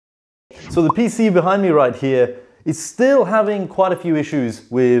So the PC behind me right here is still having quite a few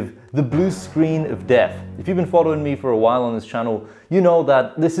issues with the blue screen of death. If you've been following me for a while on this channel, you know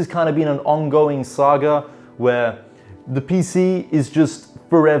that this has kind of been an ongoing saga where the PC is just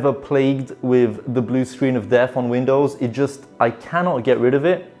forever plagued with the blue screen of death on Windows. I cannot get rid of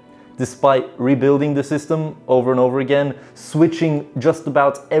it. Despite rebuilding the system over and over again, switching just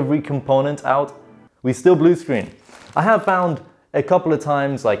about every component out, we still blue screen. I have found a couple of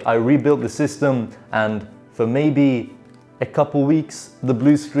times, like I rebuilt the system and for maybe a couple weeks, the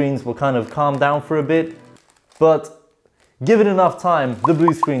blue screens will kind of calm down for a bit, but given enough time, the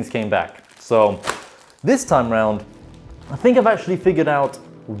blue screens came back. So this time round, I think I've actually figured out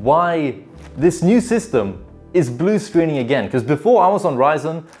why this new system is blue screening again, because before I was on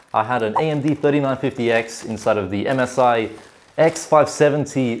Ryzen, I had an AMD 3950X inside of the MSI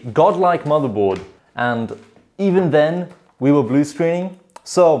X570 godlike motherboard, and even then we were blue screening.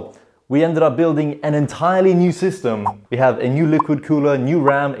 So we ended up building an entirely new system. We have a new liquid cooler, new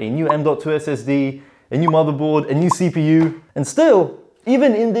RAM, a new M.2 SSD, a new motherboard, a new CPU, and still,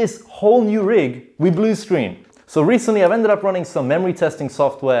 even in this whole new rig, we blue screen. So recently I've ended up running some memory testing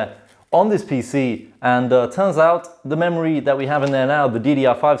software on this PC, and turns out the memory that we have in there now, the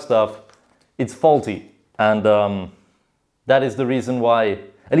DDR5 stuff, it's faulty. And that is the reason why,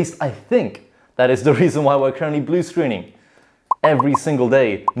 at least I think that is the reason why we're currently blue screening every single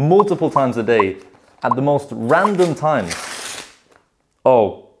day, multiple times a day, at the most random times.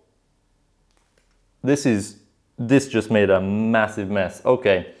 Oh, this just made a massive mess.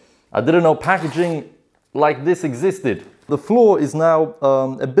 Okay, I didn't know packaging like this existed. The floor is now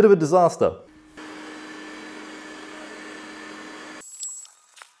a bit of a disaster.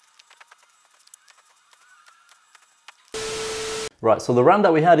 Right, so the RAM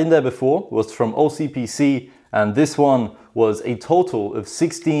that we had in there before was from OCPC, and this one was a total of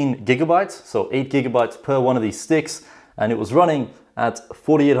 16 gigabytes, so 8 gigabytes per one of these sticks, and it was running at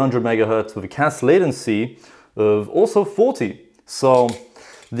 4800 megahertz with a CAS latency of also 40. So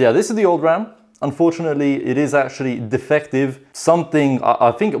yeah, this is the old RAM. Unfortunately, it is actually defective. Something,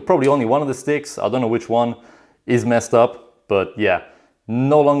 I think probably only one of the sticks, I don't know which one, is messed up. But yeah,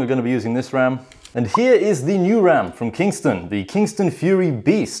 no longer going to be using this RAM. And here is the new RAM from Kingston, the Kingston Fury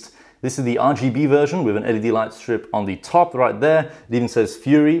Beast. This is the RGB version with an LED light strip on the top right there. It even says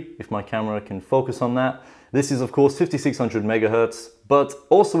Fury, if my camera can focus on that. This is of course 5600 megahertz, but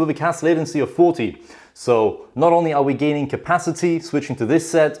also with a CAS latency of 40. So not only are we gaining capacity switching to this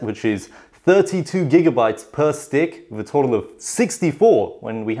set, which is 32 gigabytes per stick with a total of 64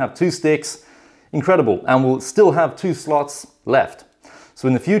 when we have two sticks. Incredible. And we'll still have 2 slots left. So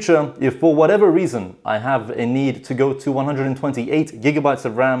in the future, if for whatever reason I have a need to go to 128 gigabytes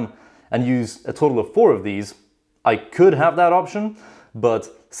of RAM and use a total of 4 of these, I could have that option, but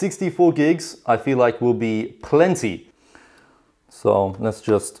 64 gigs I feel like will be plenty. So let's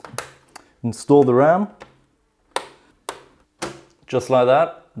just install the RAM. Just like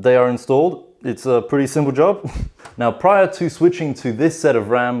that. They are installed. It's a pretty simple job. Now, prior to switching to this set of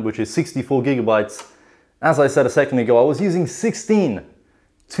RAM, which is 64 gigabytes, as I said a second ago, I was using 16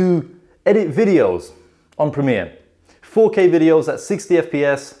 to edit videos on Premiere. 4K videos at 60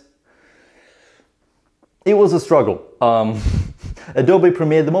 FPS. It was a struggle. Adobe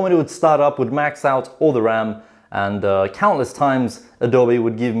Premiere, the moment it would start up, would max out all the RAM, and countless times Adobe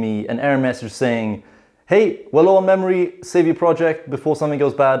would give me an error message saying, hey, we're low on memory, save your project before something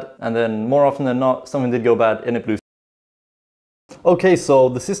goes bad, and then more often than not, something did go bad and it blew. Okay, so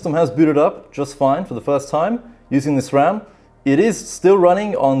the system has booted up just fine for the first time using this RAM. It is still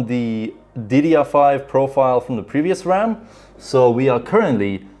running on the DDR5 profile from the previous RAM, so we are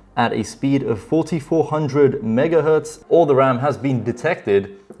currently at a speed of 4400 megahertz. All the RAM has been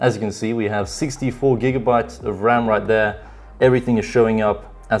detected. As you can see, we have 64 gigabytes of RAM right there. Everything is showing up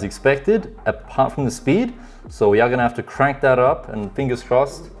as expected, apart from the speed. So we are gonna have to crank that up, and fingers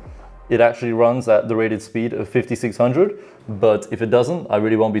crossed, it actually runs at the rated speed of 5600. But if it doesn't, I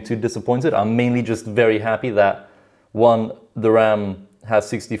really won't be too disappointed. I'm mainly just very happy that one, the RAM has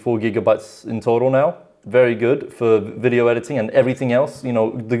 64 gigabytes in total now. Very good for video editing and everything else, you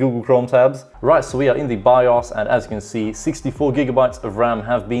know, the Google Chrome tabs. Right, so we are in the BIOS, and as you can see, 64 gigabytes of RAM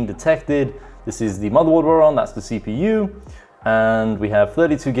have been detected. This is the motherboard we're on, that's the CPU. And we have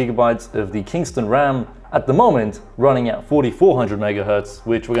 32 gigabytes of the Kingston RAM at the moment running at 4400 megahertz,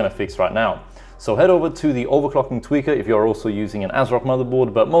 which we're going to fix right now. So head over to the overclocking tweaker if you're also using an ASRock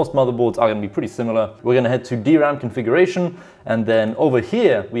motherboard, but most motherboards are going to be pretty similar. We're going to head to DRAM configuration, and then over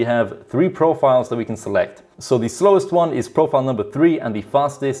here we have 3 profiles that we can select. So the slowest one is profile number 3 and the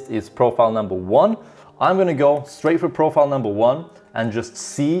fastest is profile number 1. I'm gonna go straight for profile number 1 and just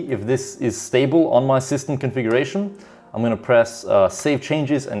see if this is stable on my system configuration. I'm gonna press save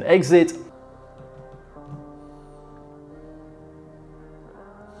changes and exit.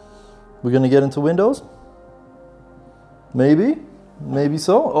 We're gonna get into Windows. Maybe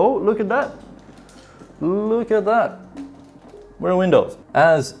so. Oh, look at that. Look at that. We're in Windows.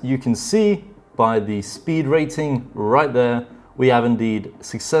 As you can see by the speed rating right there, we have indeed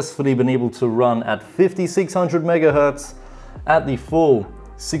successfully been able to run at 5600 megahertz at the full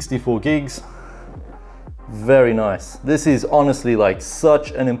 64 gigs. Very nice. This is honestly like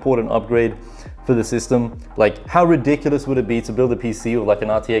such an important upgrade for the system. Like, how ridiculous would it be to build a PC with like an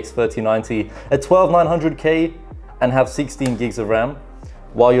RTX 3090 at 12900K and have 16 gigs of RAM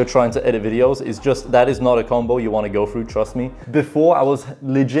while you're trying to edit videos? Is just, that is not a combo you want to go through, trust me. Before, I was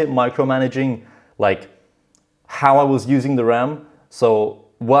legit micromanaging like how I was using the RAM. So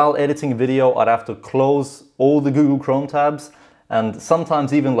while editing video, I'd have to close all the Google Chrome tabs and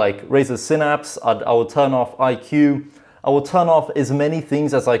sometimes even like Razer Synapse. I would turn off IQ. I would turn off as many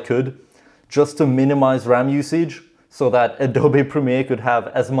things as I could just to minimize RAM usage so that Adobe Premiere could have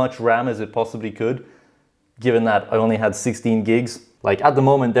as much RAM as it possibly could, given that I only had 16 gigs. Like at the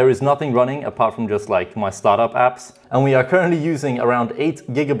moment, there is nothing running apart from just like my startup apps. And we are currently using around 8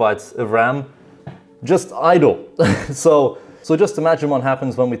 gigabytes of RAM just idle. So just imagine what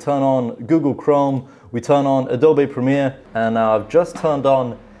happens when we turn on Google Chrome, we turn on Adobe Premiere, and now I've just turned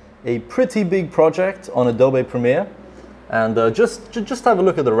on a pretty big project on Adobe Premiere. And just have a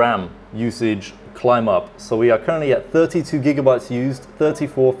look at the RAM usage climb up. So we are currently at 32 gigabytes used,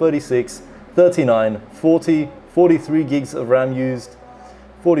 34, 36, 39, 40, 43 gigs of RAM used,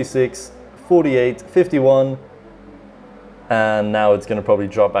 46, 48, 51, and now it's gonna probably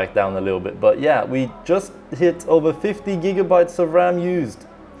drop back down a little bit. But yeah, we just hit over 50 gigabytes of RAM used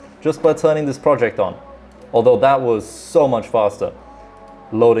just by turning this project on. Although that was so much faster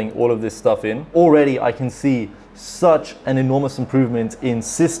loading all of this stuff in. Already I can see such an enormous improvement in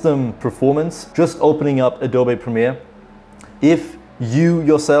system performance just opening up Adobe Premiere. If you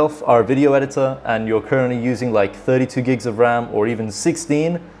yourself are a video editor and you're currently using like 32 gigs of RAM or even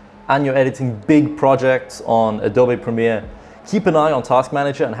 16 and you're editing big projects on Adobe Premiere, keep an eye on Task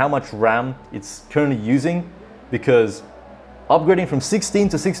Manager and how much RAM it's currently using, because upgrading from 16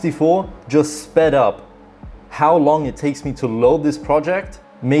 to 64 just sped up how long it takes me to load this project,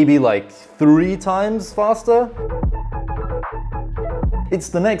 maybe like 3 times faster. It's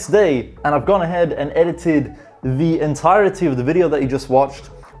the next day and I've gone ahead and edited the entirety of the video that you just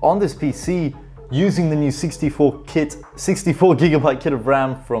watched on this PC using the new 64 gigabyte kit of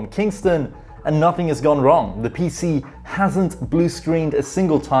RAM from Kingston, and nothing has gone wrong. The PC hasn't blue screened a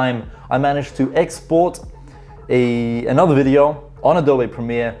single time. I managed to export another video on Adobe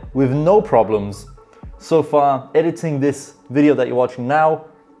Premiere with no problems. So far, editing this video that you're watching now,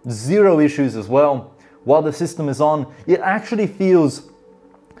 0 issues as well. While the system is on, it actually feels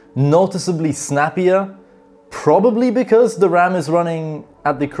noticeably snappier, probably because the RAM is running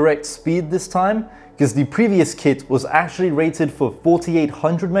at the correct speed this time, because the previous kit was actually rated for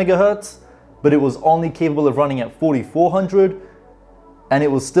 4800 megahertz, but it was only capable of running at 4400 and it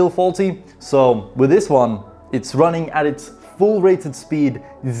was still faulty. So with this one, it's running at its full rated speed,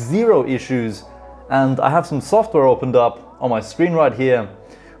 0 issues. And I have some software opened up on my screen right here,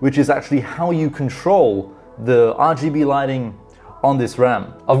 which is actually how you control the RGB lighting on this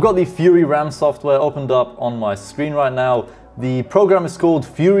RAM. I've got the Fury RAM software opened up on my screen right now. The program is called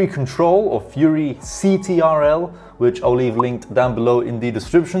Fury Control or Fury CTRL, which I'll leave linked down below in the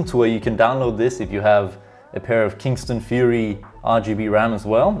description to where you can download this if you have a pair of Kingston Fury RGB RAM as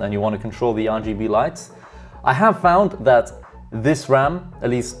well and you want to control the RGB lights. I have found that this RAM, at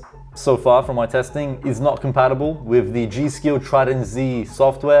least so far from my testing, is not compatible with the G.Skill Trident Z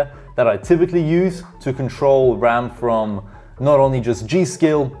software that I typically use to control RAM from not only just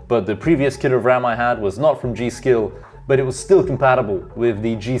G.Skill, but the previous kit of RAM I had was not from G.Skill, but it was still compatible with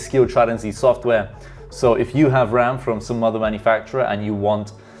the G.Skill Trident Z software. So if you have RAM from some other manufacturer and you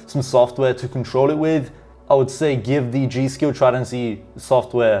want some software to control it with, I would say give the G.Skill Trident Z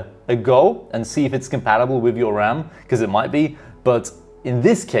software a go and see if it's compatible with your RAM, because it might be. But in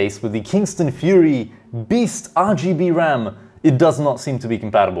this case, with the Kingston Fury Beast RGB RAM, it does not seem to be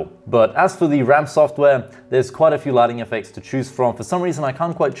compatible. But as for the RAM software, there's quite a few lighting effects to choose from. For some reason, I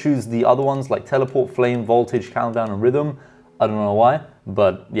can't quite choose the other ones like teleport, flame, voltage, countdown, and rhythm. I don't know why,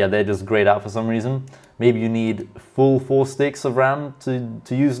 but yeah, they're just grayed out for some reason. Maybe you need full 4 sticks of RAM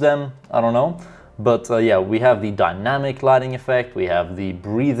to use them. I don't know. But yeah, we have the dynamic lighting effect. We have the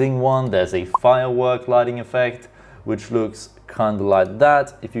breathing one. There's a firework lighting effect. which looks kind of like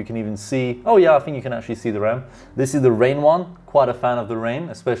that. If you can even see, oh yeah, I think you can actually see the RAM. This is the rain one. Quite a fan of the rain,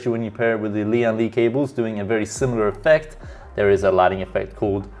 especially when you pair it with the Li and Li cables, doing a very similar effect. There is a lighting effect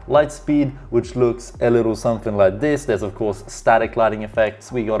called light speed, which looks a little something like this. There's of course static lighting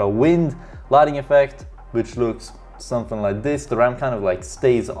effects. We got a wind lighting effect, which looks something like this. The RAM kind of like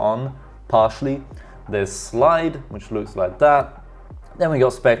stays on partially. There's slide, which looks like that. Then we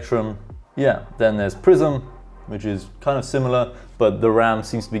got spectrum. Yeah, then there's prism, which is kind of similar, but the RAM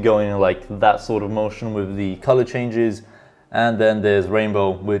seems to be going in like that sort of motion with the color changes. And then there's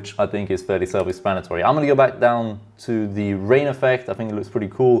rainbow, which I think is fairly self-explanatory. I'm gonna go back down to the rain effect. I think it looks pretty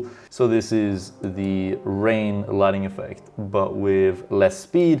cool. So this is the rain lighting effect, but with less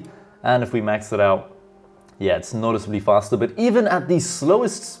speed. And if we max it out, yeah, it's noticeably faster. But even at the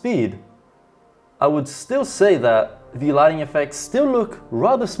slowest speed, I would still say that the lighting effects still look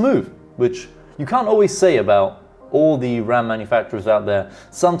rather smooth, which you can't always say about all the RAM manufacturers out there.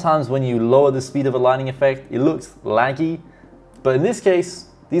 Sometimes when you lower the speed of a lighting effect, it looks laggy. But in this case,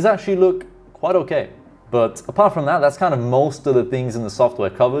 these actually look quite okay. But apart from that, that's kind of most of the things in the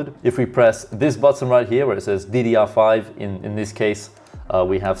software covered. If we press this button right here where it says DDR5, in this case,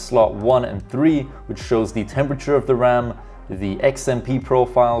 we have slot 1 and 3, which shows the temperature of the RAM, the XMP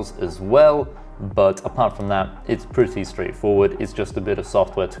profiles as well. But apart from that, it's pretty straightforward. It's just a bit of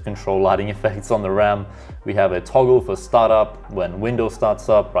software to control lighting effects on the RAM. We have a toggle for startup when Windows starts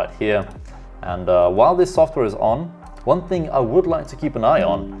up right here. And while this software is on, one thing I would like to keep an eye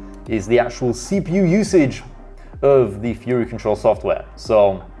on is the actual CPU usage of the Fury Control software.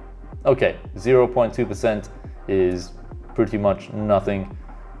 So, okay, 0.2% is pretty much nothing.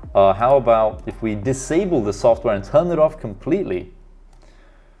 How about if we disable the software and turn it off completely?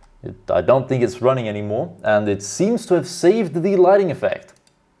 I don't think it's running anymore, and it seems to have saved the lighting effect.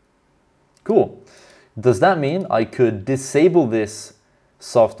 Cool. Does that mean I could disable this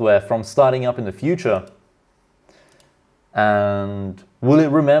software from starting up in the future? And will it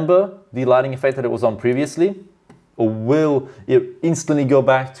remember the lighting effect that it was on previously? Or will it instantly go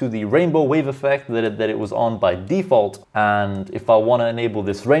back to the rainbow wave effect that it was on by default? And if I want to enable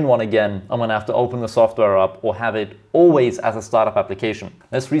this rain one again, I'm going to have to open the software up or have it always as a startup application.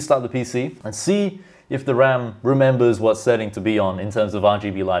 Let's restart the PC and see if the RAM remembers what setting to be on in terms of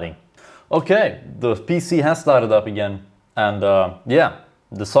RGB lighting. Okay, the PC has started up again. And yeah,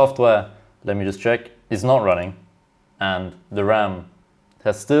 the software, let me just check, is not running. And the RAM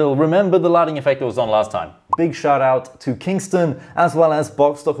has still remembered the lighting effect that was on last time. Big shout out to Kingston as well as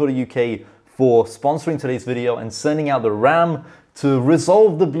Box.co.uk for sponsoring today's video and sending out the RAM to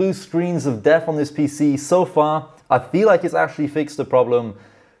resolve the blue screens of death on this PC. So far, I feel like it's actually fixed the problem.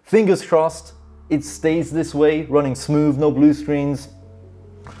 Fingers crossed, it stays this way, running smooth, no blue screens.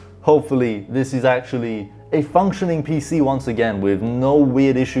 Hopefully, this is actually a functioning PC once again with no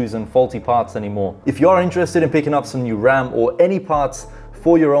weird issues and faulty parts anymore. If you are interested in picking up some new RAM or any parts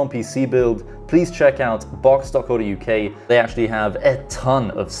for your own PC build, please check out Box.co.uk. They actually have a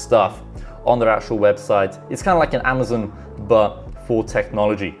ton of stuff on their actual website. It's kind of like an Amazon, but for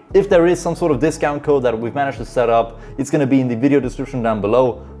technology. If there is some sort of discount code that we've managed to set up, it's going to be in the video description down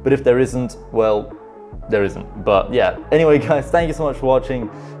below. But if there isn't, well, there isn't. But yeah, anyway guys, thank you so much for watching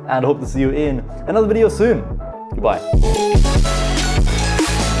and hope to see you in another video soon. Goodbye.